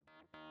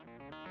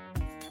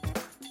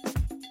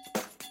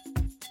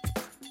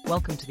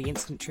Welcome to the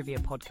Instant Trivia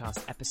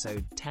Podcast,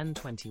 episode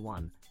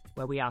 1021,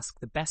 where we ask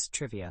the best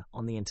trivia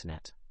on the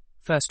internet.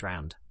 First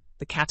round.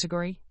 The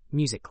category,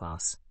 music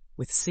class,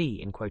 with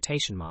C in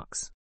quotation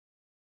marks.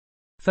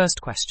 First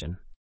question.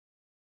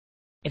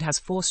 It has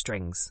 4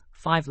 strings,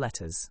 5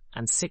 letters,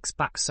 and 6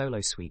 Bach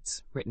solo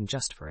suites written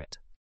just for it.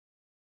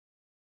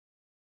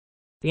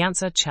 The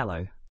answer,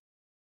 cello.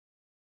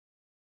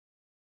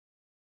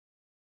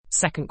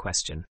 Second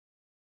question.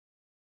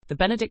 The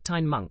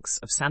Benedictine monks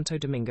of Santo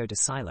Domingo de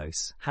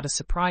Silos had a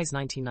surprise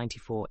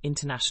 1994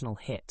 international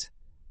hit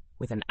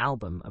with an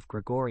album of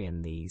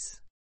Gregorian these.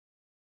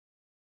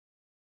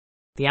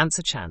 The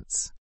answer,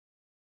 chants.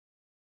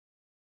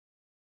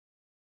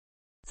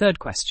 Third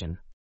question.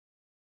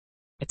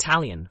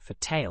 Italian for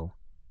tail.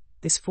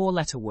 This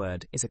 4-letter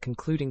word is a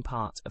concluding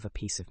part of a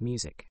piece of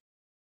music.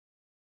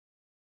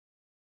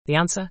 The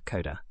answer,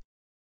 coda.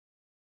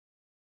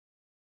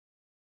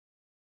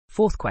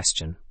 Fourth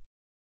question.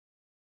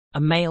 A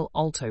male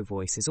alto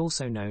voice is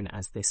also known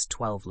as this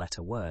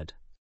 12-letter word.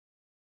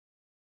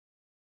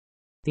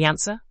 The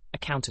answer, a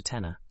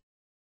countertenor.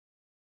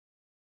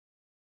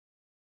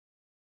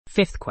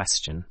 Fifth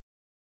question.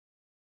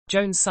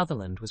 Joan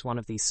Sutherland was one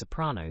of these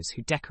sopranos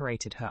who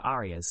decorated her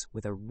arias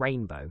with a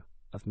rainbow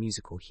of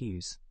musical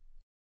hues.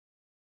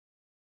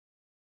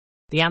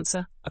 The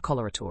answer, a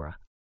coloratura.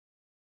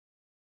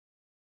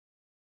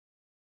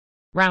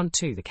 Round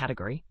 2, the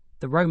category,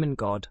 the Roman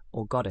god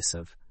or goddess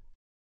of.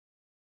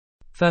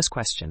 First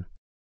question.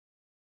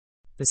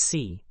 The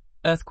sea,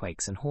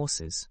 earthquakes and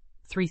horses,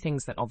 3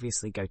 things that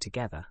obviously go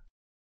together.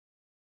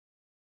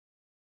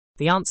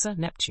 The answer,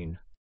 Neptune.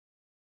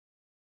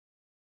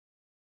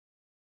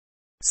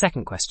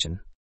 Second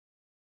question.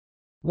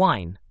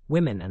 Wine,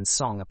 women and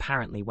song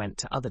apparently went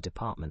to other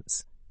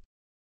departments.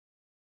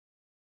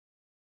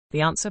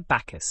 The answer,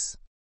 Bacchus.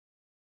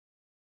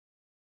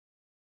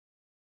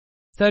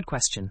 Third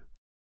question.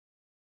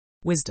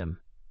 Wisdom,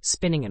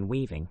 spinning and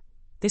weaving,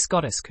 this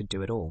goddess could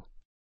do it all.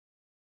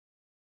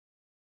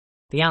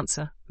 The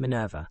answer,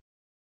 Minerva.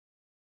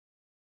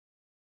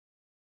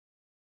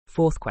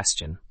 Fourth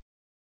question.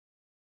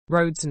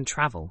 Roads and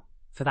travel,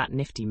 for that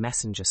nifty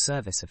messenger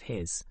service of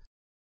his.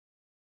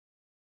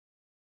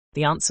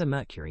 The answer,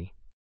 Mercury.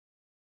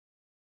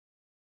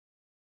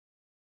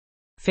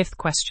 Fifth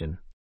question.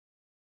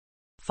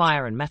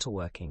 Fire and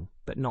metalworking,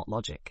 but not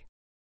logic.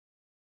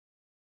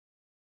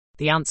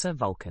 The answer,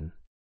 Vulcan.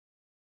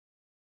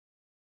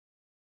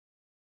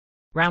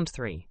 Round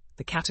 3.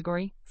 The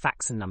category,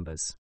 facts and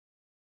numbers.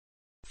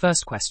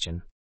 First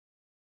question.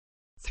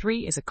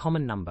 3 is a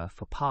common number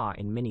for par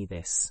in mini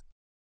this.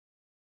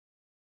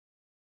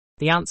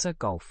 The answer,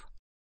 golf.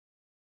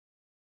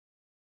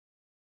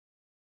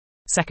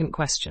 Second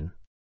question.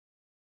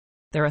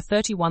 There are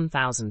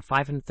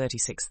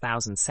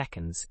 31,536,000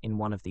 seconds in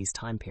one of these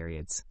time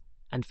periods,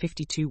 and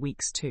 52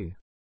 weeks too.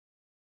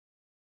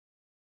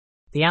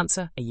 The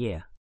answer, a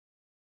year.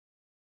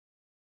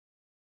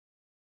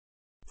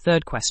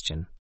 Third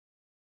question.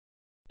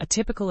 A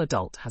typical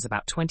adult has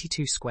about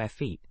 22 square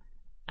feet,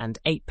 and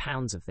 8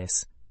 pounds of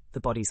this,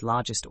 the body's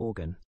largest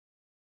organ.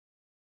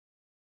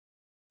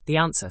 The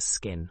answer,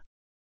 skin.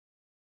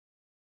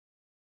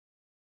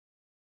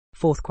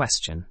 Fourth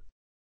question.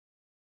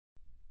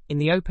 In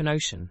the open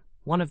ocean,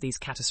 one of these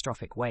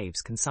catastrophic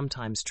waves can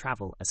sometimes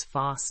travel as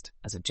fast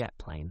as a jet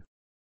plane.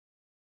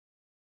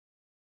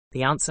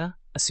 The answer,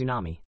 a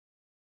tsunami.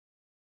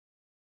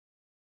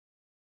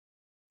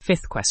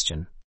 Fifth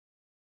question.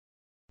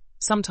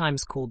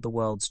 Sometimes called the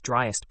world's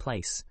driest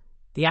place,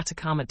 the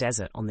Atacama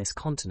Desert on this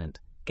continent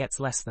gets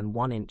less than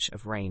 1 inch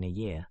of rain a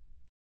year.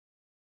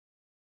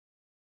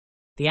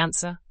 The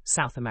answer,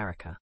 South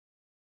America.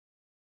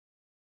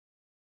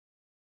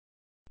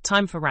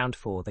 Time for round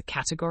 4, the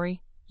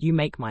category, You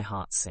Make My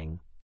Heart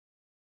Sing.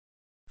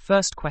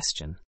 First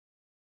question.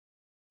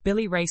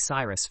 Billy Ray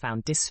Cyrus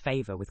found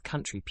disfavor with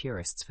country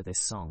purists for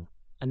this song,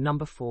 a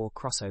number 4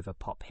 crossover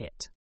pop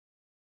hit.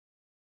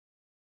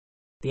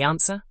 The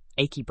answer,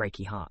 Achy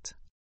Breaky Heart.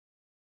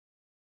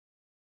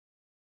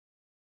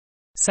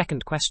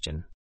 Second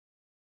question.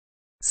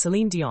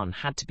 Celine Dion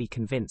had to be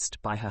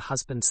convinced by her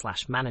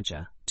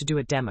husband/manager to do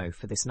a demo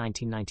for this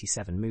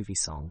 1997 movie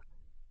song.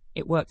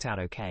 It worked out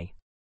okay.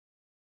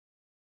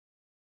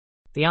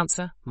 The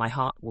answer, My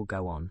Heart Will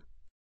Go On.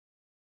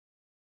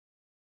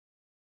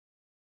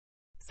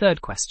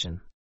 Third question.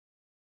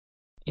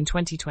 In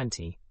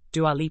 2020,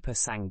 Dua Lipa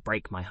sang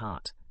Break My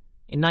Heart.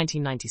 In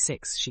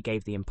 1996, she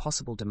gave the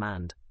impossible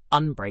demand,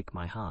 Unbreak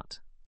My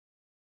Heart.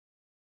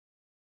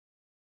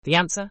 The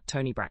answer,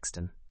 Toni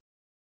Braxton.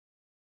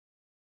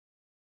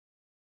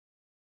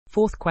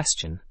 Fourth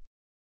question.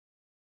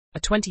 A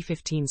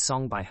 2015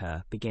 song by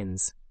her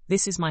begins,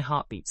 This is my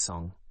heartbeat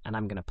song, and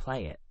I'm gonna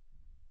play it.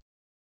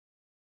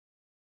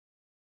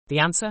 The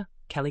answer,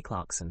 Kelly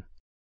Clarkson.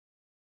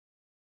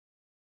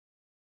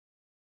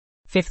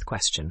 Fifth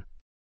question.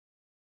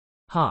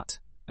 Heart,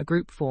 a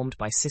group formed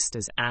by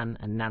sisters Anne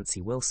and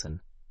Nancy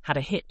Wilson, had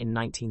a hit in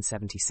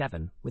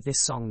 1977 with this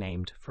song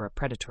named for a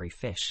predatory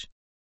fish.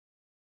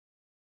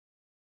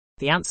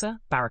 The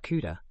answer,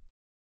 Barracuda.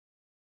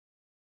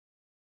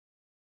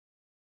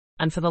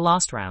 And for the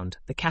last round,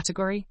 the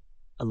category,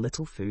 a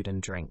little food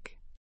and drink.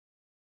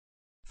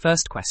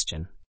 First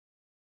question.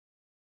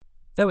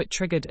 Though it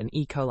triggered an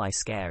E. coli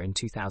scare in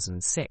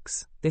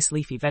 2006, this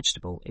leafy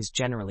vegetable is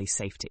generally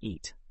safe to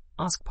eat.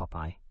 Ask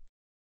Popeye.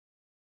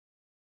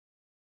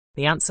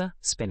 The answer,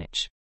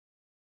 spinach.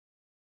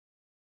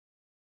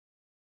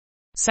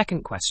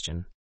 Second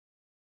question.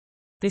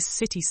 This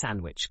city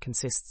sandwich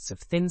consists of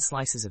thin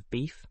slices of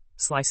beef,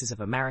 slices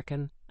of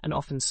American, and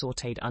often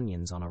sautéed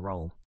onions on a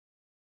roll.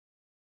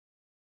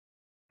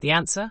 The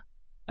answer,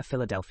 a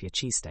Philadelphia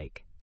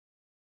cheesesteak.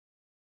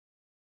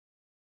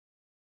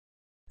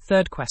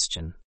 Third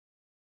question.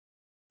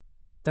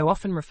 Though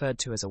often referred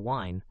to as a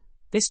wine,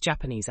 this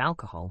Japanese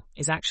alcohol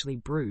is actually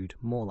brewed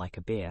more like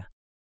a beer.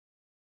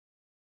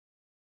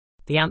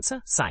 The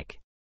answer, sake.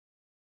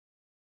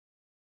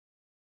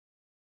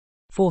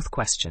 Fourth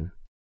question.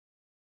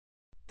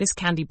 This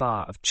candy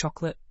bar of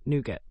chocolate,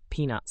 nougat,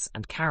 peanuts,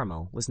 and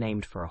caramel was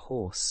named for a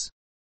horse.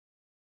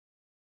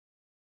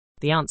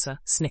 The answer,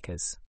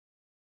 Snickers.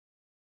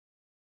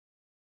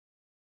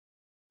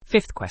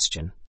 Fifth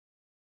question.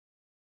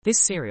 This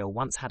cereal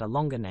once had a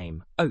longer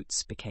name.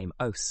 Oats became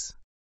Os.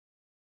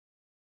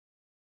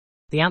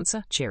 The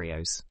answer,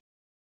 Cheerios.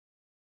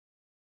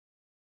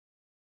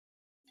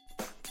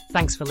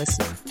 Thanks for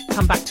listening.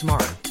 Come back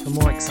tomorrow for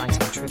more exciting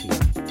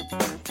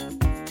trivia.